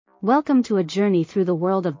Welcome to a journey through the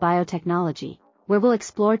world of biotechnology, where we'll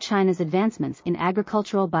explore China's advancements in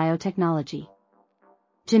agricultural biotechnology.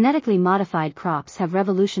 Genetically modified crops have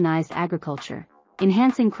revolutionized agriculture,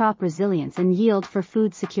 enhancing crop resilience and yield for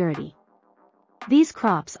food security. These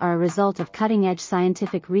crops are a result of cutting-edge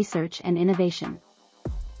scientific research and innovation.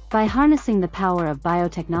 By harnessing the power of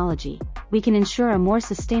biotechnology, we can ensure a more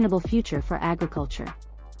sustainable future for agriculture.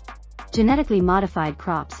 Genetically modified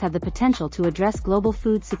crops have the potential to address global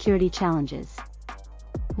food security challenges.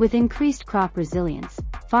 With increased crop resilience,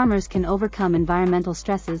 farmers can overcome environmental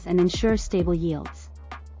stresses and ensure stable yields.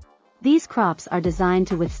 These crops are designed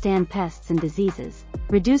to withstand pests and diseases,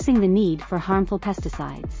 reducing the need for harmful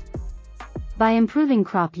pesticides. By improving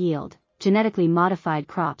crop yield, genetically modified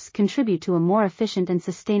crops contribute to a more efficient and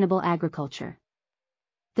sustainable agriculture.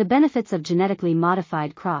 The benefits of genetically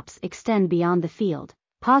modified crops extend beyond the field,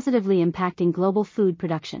 positively impacting global food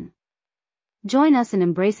production. Join us in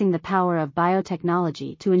embracing the power of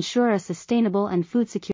biotechnology to ensure a sustainable and food secure